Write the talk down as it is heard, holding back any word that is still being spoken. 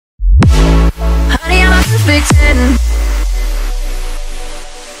perfect 10.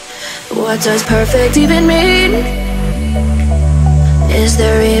 What does perfect even mean? Is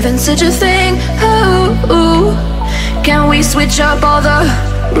there even such a thing? Oh, can we switch up all the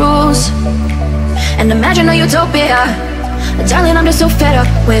rules and imagine a utopia? Darling, I'm just so fed up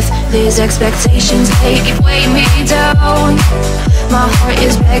with these expectations. They keep weighing me down. My heart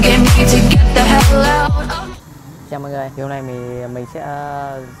is begging me to get the hell out. Chào mọi người, thì hôm nay mình sẽ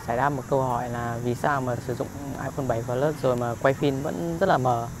giải đáp một câu hỏi là vì sao mà sử dụng iPhone 7 Plus rồi mà quay phim vẫn rất là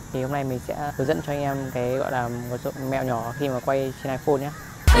mờ. Thì hôm nay mình sẽ hướng dẫn cho anh em cái gọi là một số mẹo nhỏ khi mà quay trên iPhone nhé.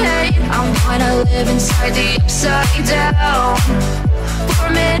 I'm gonna live inside the upside down for a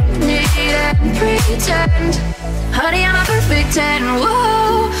minute and pretend. Honey, I'm a perfect 10.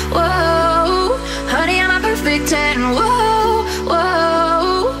 Whoa, whoa. Honey, I'm a perfect 10. Whoa,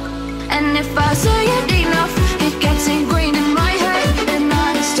 whoa. And if I say it enough, it gets ingrained in my head, and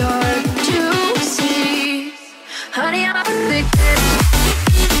I start to see. Honey, I'm a perfect 10.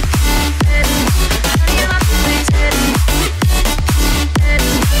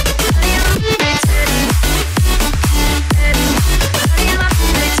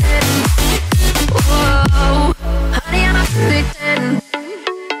 Honey, I'm a perfect 10.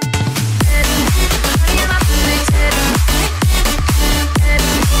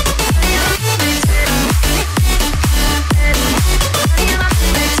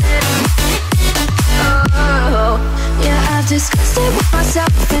 Disgusted with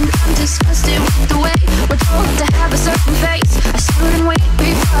myself, and I'm disgusted with the way we're told to have a certain face. I stood and wait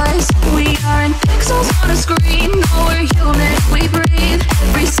because we aren't pixels on a screen. No, we're human, we breathe.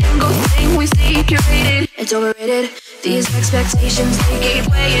 Every single thing we see curated. It's overrated. These expectations, they keep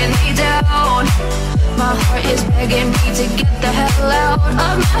weighing me down. My heart is begging me to get the hell out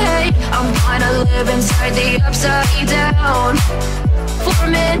of my head. I'm gonna live inside the upside down for a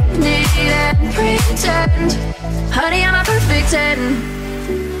minute and pretend. Honey, I'm a perfect 10.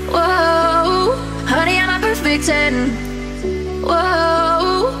 Whoa, honey, I'm a perfect 10. Whoa.